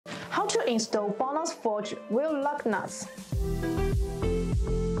How to install BONOSS Forged Wheel Lug Nuts.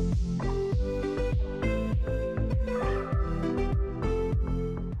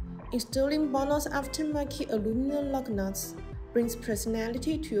 Installing BONOSS aftermarket aluminum lug nuts brings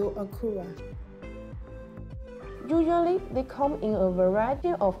personality to your Acura. Usually, they come in a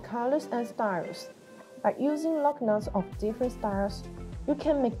variety of colors and styles. By using lug nuts of different styles, you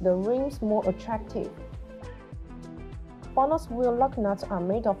can make the rims more attractive. BONOSS wheel lug nuts are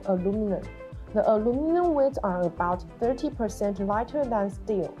made of aluminum. The aluminum weights are about 30% lighter than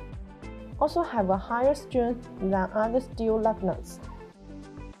steel. Also have a higher strength than other steel lug nuts.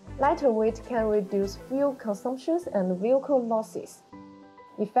 Lighter weight can reduce fuel consumption and vehicle losses,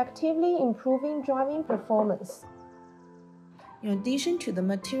 effectively improving driving performance. In addition to the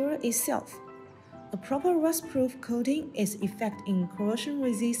material itself, a proper rust-proof coating is effective in corrosion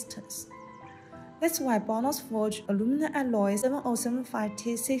resistance. That's why BONOSS Forged aluminum alloy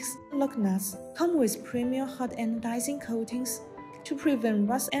 7075T6 lug nuts come with premium hot anodizing coatings to prevent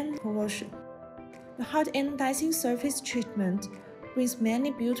rust and corrosion. The hot anodizing surface treatment brings many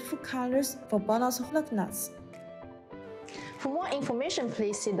beautiful colors for BONOSS lug nuts. For more information,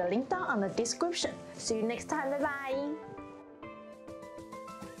 please see the link down on the description. See you next time. Bye bye.